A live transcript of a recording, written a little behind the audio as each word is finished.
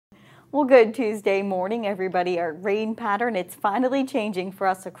Well, good Tuesday morning, everybody. Our rain pattern, it's finally changing for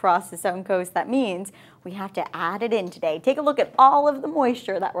us across the Sun Coast. That means we have to add it in today. Take a look at all of the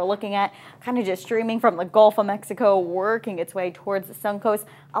moisture that we're looking at, kind of just streaming from the Gulf of Mexico, working its way towards the Sun Coast.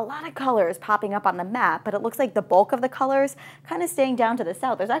 A lot of colors popping up on the map, but it looks like the bulk of the colors kind of staying down to the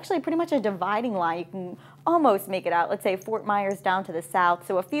south. There's actually pretty much a dividing line. You can almost make it out. Let's say Fort Myers down to the south.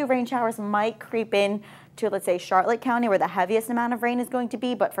 So a few rain showers might creep in to, let's say, Charlotte County, where the heaviest amount of rain is going to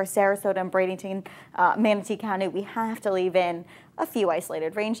be. But for Sarasota and Bradenton, Manatee County, we have to leave in a few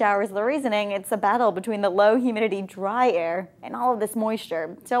isolated rain showers. The reasoning, it's a battle between the low humidity, dry air and all of this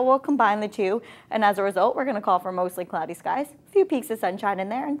moisture. So we'll combine the two. And as a result, we're going to call for mostly cloudy skies, a few peaks of sunshine in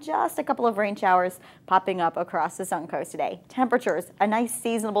there, and just a couple of rain showers popping up across the Sun Coast today. Temperatures, a nice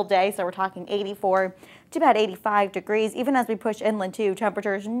seasonable day. So we're talking 84 to about 85 degrees. Even as we push inland too,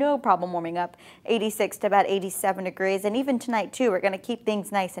 temperatures no problem warming up, 86 to about 87 degrees. And even tonight too, we're going to keep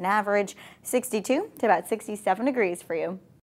things nice and average, 62 to about 67 degrees for you.